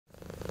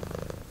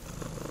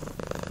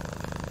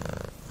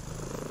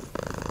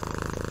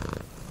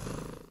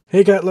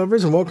Hey cat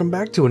lovers, and welcome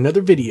back to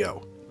another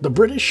video. The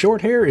British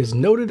Shorthair is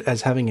noted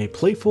as having a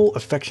playful,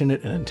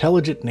 affectionate, and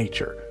intelligent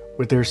nature.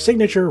 With their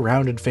signature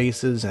rounded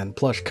faces and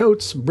plush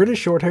coats,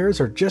 British Shorthairs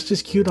are just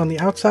as cute on the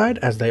outside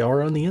as they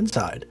are on the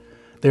inside.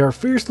 They are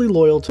fiercely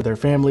loyal to their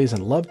families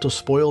and love to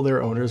spoil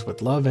their owners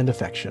with love and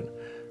affection.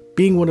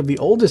 Being one of the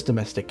oldest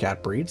domestic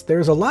cat breeds,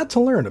 there's a lot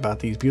to learn about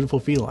these beautiful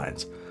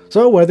felines.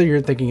 So whether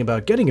you're thinking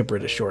about getting a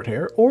British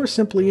Shorthair or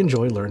simply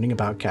enjoy learning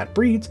about cat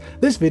breeds,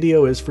 this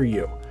video is for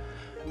you.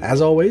 As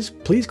always,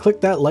 please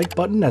click that like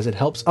button as it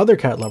helps other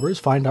cat lovers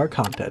find our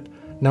content.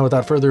 Now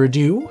without further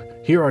ado,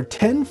 here are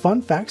 10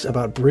 fun facts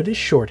about British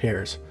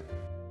Shorthairs.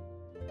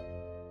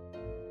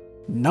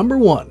 Number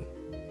 1.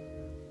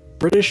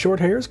 British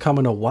Shorthairs come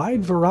in a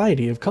wide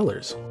variety of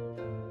colors.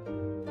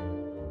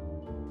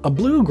 A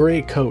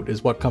blue-gray coat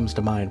is what comes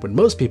to mind when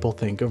most people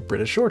think of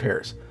British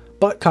Shorthairs.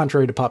 But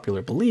contrary to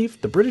popular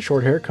belief, the British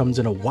Shorthair comes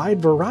in a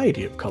wide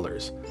variety of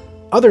colors.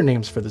 Other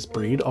names for this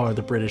breed are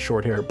the British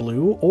Shorthair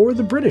Blue or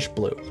the British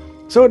Blue,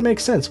 so it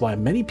makes sense why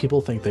many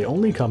people think they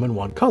only come in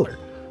one color.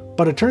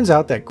 But it turns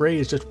out that gray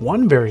is just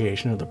one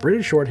variation of the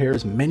British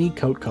Shorthair's many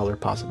coat color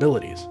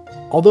possibilities.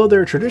 Although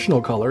their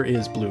traditional color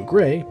is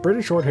blue-gray,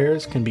 British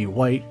Shorthairs can be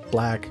white,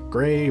 black,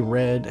 gray,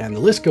 red, and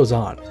the list goes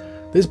on.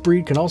 This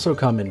breed can also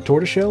come in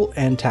tortoiseshell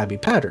and tabby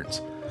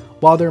patterns.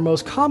 While they're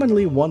most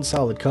commonly one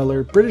solid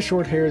color, British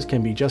Shorthairs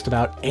can be just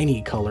about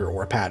any color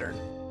or pattern.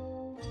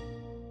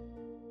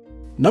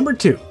 Number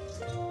 2.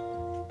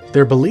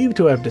 They're believed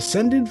to have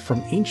descended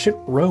from ancient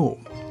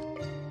Rome.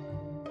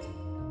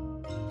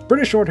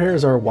 British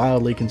Shorthairs are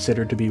widely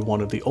considered to be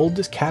one of the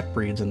oldest cat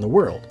breeds in the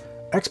world.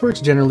 Experts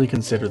generally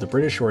consider the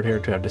British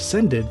Shorthair to have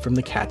descended from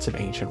the cats of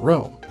ancient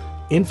Rome.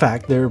 In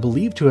fact, they're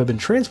believed to have been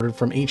transferred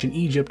from ancient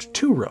Egypt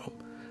to Rome.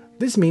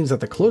 This means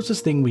that the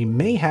closest thing we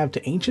may have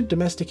to ancient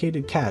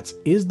domesticated cats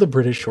is the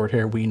British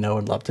Shorthair we know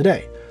and love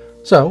today.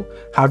 So,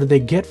 how did they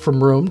get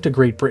from Rome to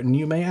Great Britain,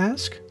 you may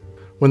ask?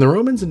 When the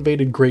Romans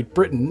invaded Great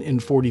Britain in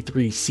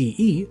 43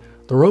 CE,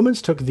 the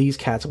Romans took these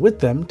cats with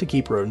them to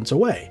keep rodents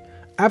away.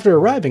 After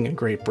arriving in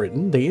Great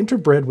Britain, they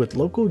interbred with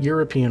local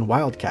European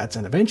wildcats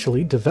and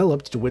eventually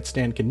developed to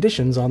withstand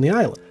conditions on the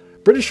island.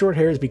 British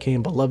Shorthairs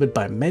became beloved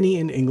by many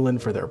in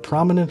England for their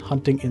prominent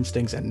hunting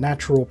instincts and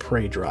natural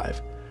prey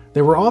drive.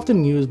 They were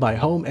often used by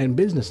home and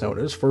business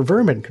owners for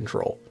vermin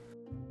control.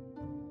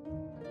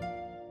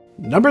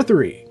 Number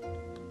 3.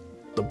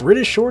 The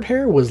British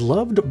Shorthair was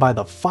loved by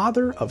the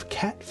father of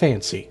cat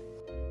fancy.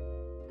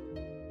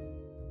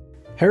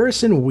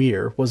 Harrison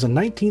Weir was a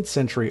 19th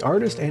century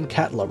artist and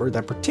cat lover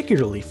that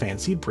particularly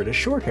fancied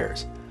British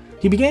Shorthairs.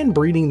 He began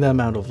breeding them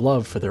out of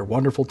love for their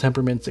wonderful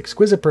temperaments,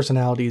 exquisite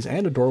personalities,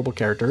 and adorable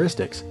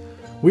characteristics.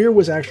 Weir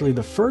was actually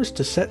the first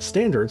to set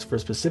standards for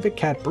specific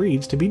cat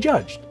breeds to be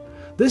judged.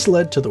 This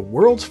led to the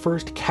world's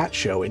first cat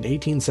show in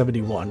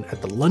 1871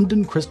 at the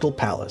London Crystal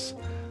Palace.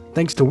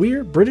 Thanks to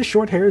Weir, British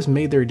Shorthairs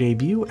made their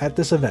debut at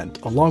this event,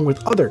 along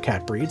with other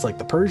cat breeds like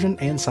the Persian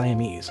and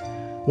Siamese.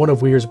 One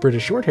of Weir's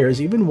British Shorthairs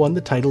even won the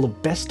title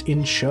of Best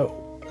in Show.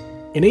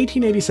 In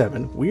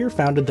 1887, Weir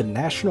founded the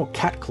National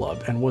Cat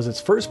Club and was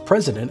its first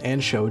president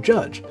and show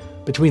judge.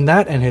 Between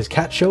that and his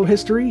cat show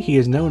history, he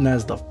is known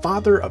as the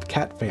father of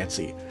cat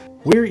fancy.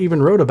 Weir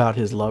even wrote about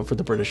his love for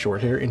the British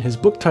Shorthair in his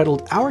book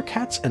titled Our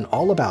Cats and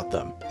All About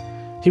Them.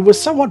 He was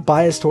somewhat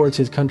biased towards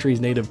his country's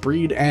native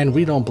breed, and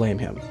we don't blame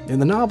him. In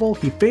the novel,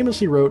 he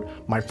famously wrote,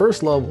 "My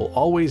first love will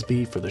always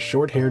be for the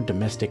short-haired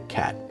domestic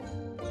cat."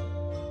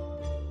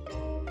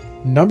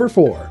 Number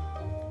 4.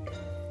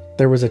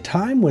 There was a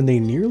time when they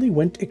nearly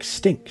went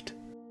extinct.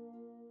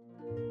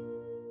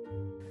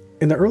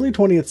 In the early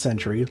 20th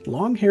century,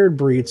 long-haired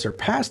breeds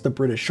surpassed the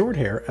British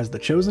Shorthair as the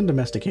chosen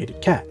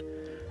domesticated cat.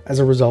 As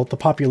a result, the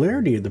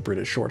popularity of the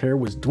British Shorthair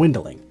was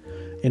dwindling.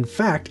 In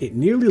fact, it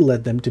nearly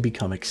led them to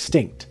become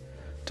extinct.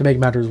 To make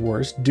matters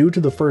worse, due to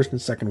the First and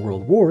Second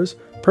World Wars,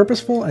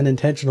 purposeful and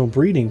intentional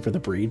breeding for the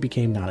breed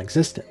became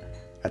non-existent.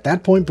 At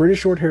that point,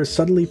 British Shorthairs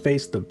suddenly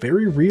faced the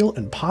very real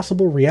and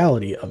possible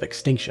reality of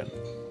extinction.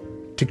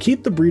 To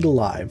keep the breed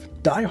alive,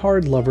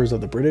 die-hard lovers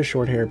of the British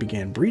Shorthair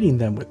began breeding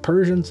them with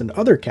Persians and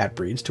other cat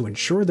breeds to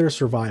ensure their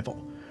survival.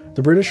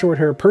 The British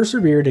Shorthair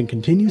persevered and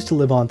continues to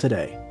live on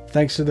today.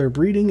 Thanks to their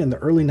breeding in the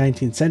early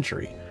 19th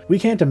century, we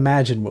can't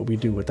imagine what we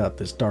do without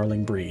this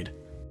darling breed.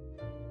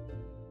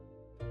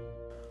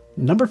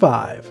 Number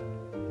 5.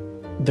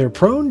 They're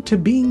prone to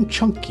being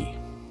chunky.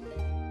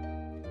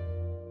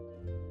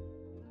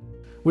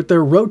 With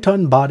their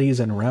rotund bodies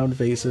and round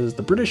faces,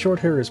 the British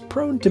Shorthair is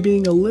prone to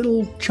being a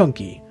little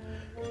chunky.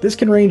 This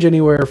can range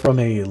anywhere from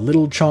a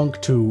little chunk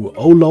to,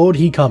 oh lord,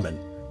 he comin'.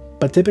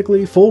 But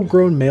typically,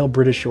 full-grown male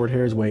British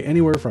Shorthairs weigh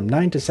anywhere from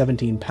 9 to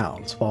 17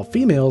 pounds, while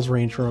females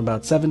range from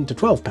about 7 to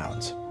 12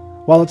 pounds.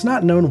 While it's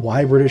not known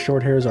why British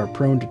Shorthairs are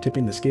prone to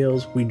tipping the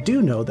scales, we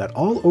do know that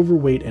all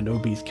overweight and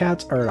obese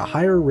cats are at a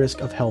higher risk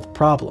of health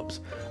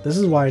problems. This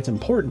is why it's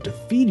important to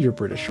feed your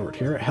British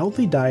Shorthair a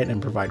healthy diet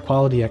and provide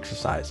quality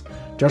exercise.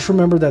 Just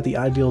remember that the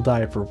ideal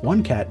diet for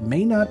one cat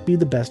may not be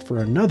the best for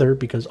another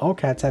because all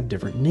cats have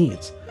different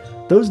needs.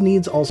 Those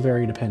needs also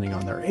vary depending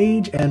on their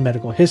age and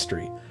medical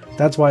history.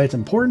 That's why it's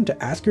important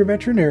to ask your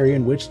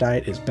veterinarian which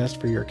diet is best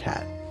for your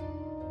cat.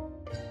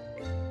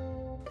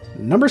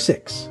 Number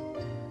 6.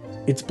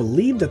 It's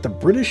believed that the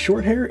British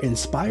Shorthair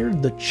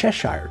inspired the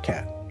Cheshire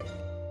Cat.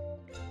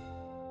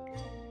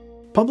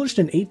 Published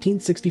in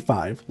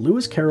 1865,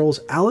 Lewis Carroll's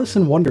Alice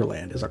in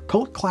Wonderland is a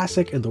cult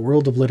classic in the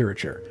world of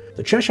literature.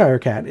 The Cheshire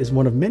Cat is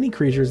one of many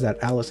creatures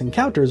that Alice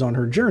encounters on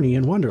her journey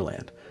in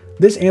Wonderland.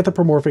 This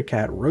anthropomorphic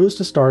cat rose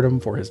to stardom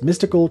for his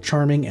mystical,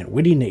 charming, and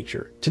witty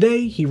nature.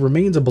 Today, he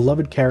remains a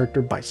beloved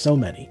character by so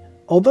many.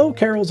 Although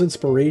Carroll's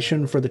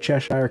inspiration for the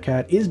Cheshire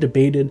Cat is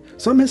debated,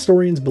 some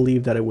historians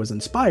believe that it was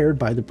inspired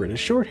by the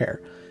British Shorthair.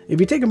 If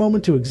you take a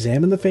moment to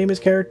examine the famous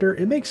character,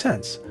 it makes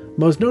sense.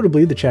 Most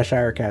notably, the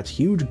Cheshire Cat's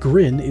huge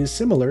grin is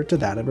similar to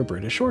that of a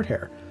British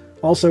Shorthair.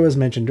 Also, as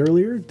mentioned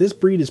earlier, this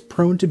breed is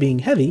prone to being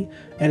heavy,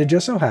 and it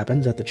just so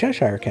happens that the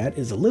Cheshire Cat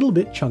is a little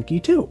bit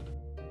chunky too.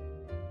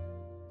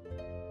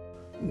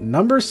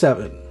 Number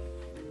 7.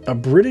 A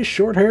British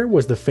Shorthair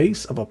was the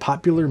face of a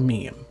popular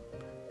meme.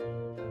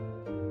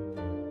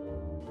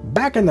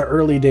 Back in the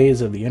early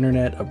days of the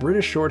internet, a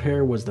British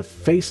Shorthair was the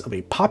face of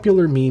a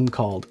popular meme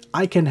called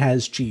 "I Can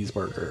Has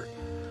Cheeseburger."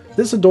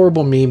 This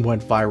adorable meme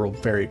went viral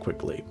very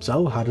quickly.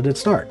 So how did it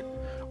start?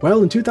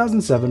 Well, in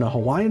 2007, a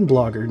Hawaiian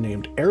blogger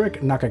named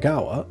Eric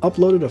Nakagawa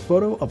uploaded a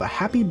photo of a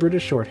happy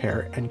British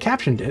Shorthair and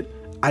captioned it,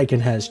 "I Can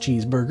Has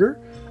Cheeseburger,"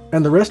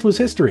 and the rest was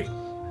history.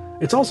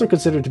 It's also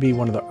considered to be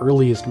one of the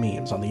earliest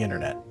memes on the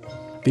internet.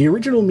 The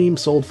original meme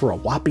sold for a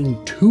whopping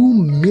 $2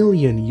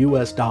 million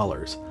US.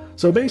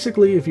 So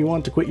basically, if you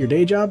want to quit your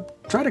day job,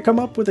 try to come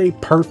up with a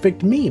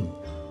perfect meme.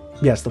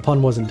 Yes, the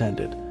pun was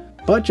intended.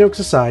 But jokes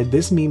aside,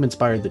 this meme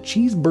inspired the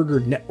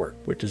Cheeseburger Network,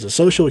 which is a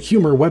social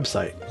humor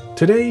website.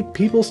 Today,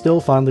 people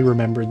still fondly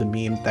remember the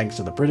meme thanks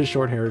to the British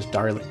Shorthair's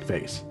darling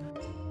face.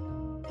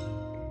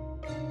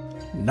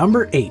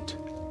 Number 8.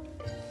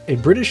 A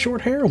British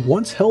Shorthair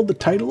once held the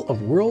title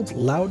of world's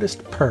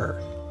loudest purr.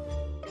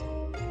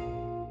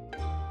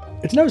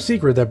 It's no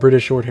secret that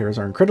British Shorthairs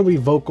are incredibly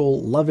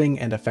vocal, loving,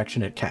 and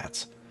affectionate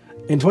cats.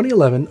 In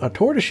 2011, a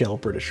tortoiseshell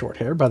British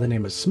Shorthair by the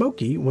name of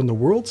Smokey won the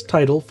world's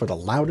title for the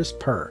loudest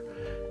purr.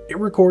 It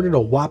recorded a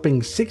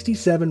whopping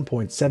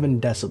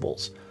 67.7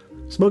 decibels.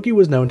 Smokey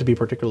was known to be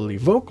particularly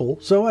vocal,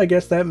 so I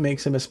guess that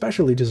makes him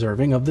especially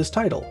deserving of this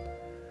title.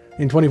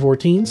 In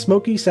 2014,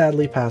 Smokey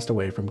sadly passed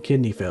away from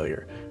kidney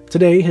failure.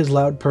 Today, his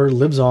loud purr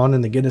lives on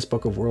in the Guinness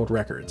Book of World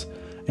Records.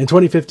 In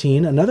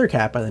 2015, another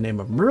cat by the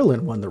name of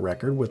Merlin won the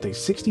record with a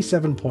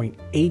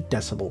 67.8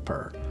 decibel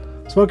purr.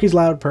 Smokey's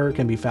loud purr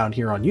can be found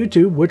here on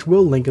YouTube, which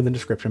we'll link in the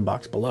description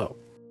box below.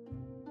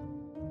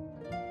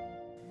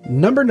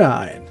 Number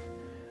 9.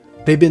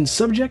 They've been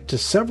subject to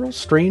several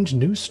strange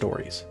news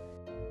stories.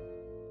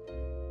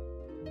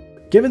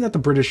 Given that the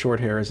British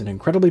Shorthair is an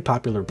incredibly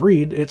popular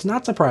breed, it's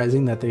not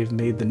surprising that they've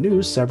made the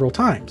news several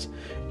times.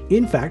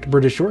 In fact,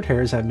 British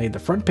Shorthairs have made the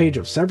front page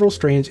of several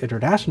strange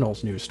international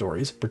news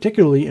stories,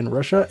 particularly in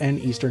Russia and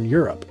Eastern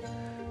Europe.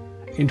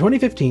 In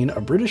 2015, a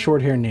British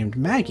Shorthair named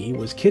Maggie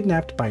was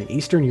kidnapped by an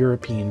Eastern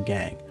European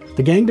gang.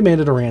 The gang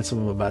demanded a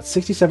ransom of about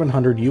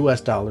 $6,700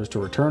 US to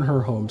return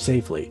her home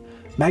safely.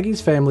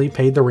 Maggie's family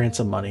paid the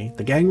ransom money.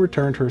 The gang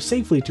returned her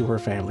safely to her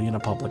family in a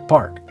public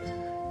park.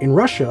 In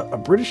Russia, a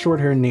British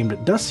Shorthair named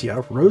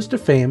Dusya rose to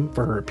fame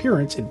for her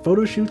appearance in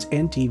photo shoots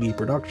and TV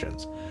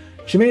productions.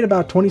 She made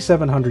about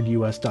 $2,700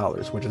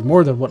 US, which is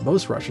more than what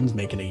most Russians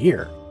make in a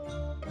year.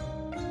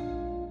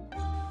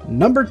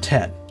 Number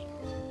 10.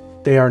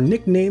 They are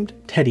nicknamed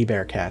teddy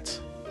bear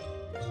cats.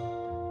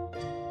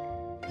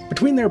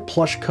 Between their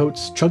plush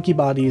coats, chunky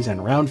bodies,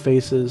 and round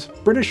faces,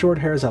 British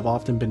Shorthairs have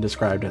often been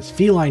described as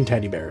feline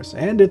teddy bears,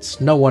 and it's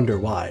no wonder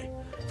why.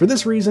 For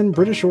this reason,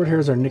 British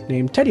Shorthairs are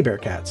nicknamed teddy bear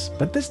cats,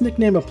 but this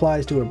nickname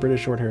applies to a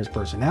British Shorthair's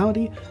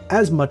personality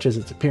as much as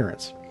its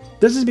appearance.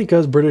 This is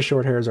because British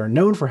Shorthairs are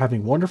known for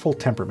having wonderful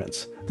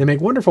temperaments. They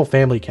make wonderful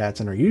family cats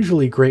and are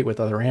usually great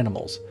with other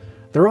animals.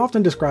 They're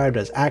often described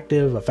as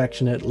active,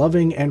 affectionate,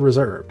 loving, and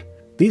reserved.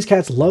 These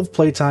cats love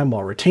playtime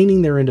while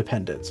retaining their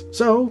independence.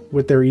 So,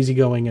 with their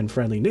easygoing and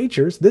friendly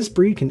natures, this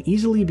breed can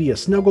easily be a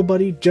snuggle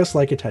buddy just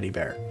like a teddy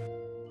bear.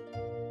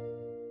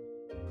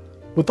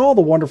 With all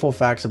the wonderful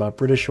facts about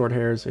British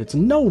Shorthairs, it's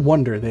no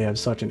wonder they have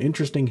such an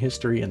interesting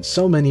history and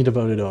so many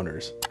devoted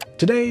owners.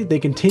 Today, they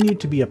continue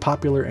to be a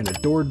popular and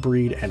adored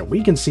breed, and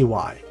we can see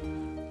why.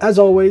 As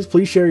always,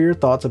 please share your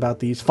thoughts about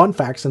these fun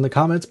facts in the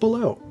comments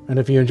below. And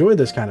if you enjoy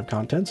this kind of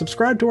content,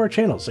 subscribe to our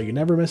channel so you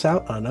never miss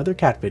out on another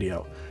cat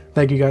video.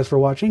 Thank you guys for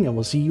watching, and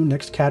we'll see you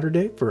next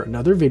Catterday for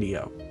another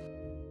video.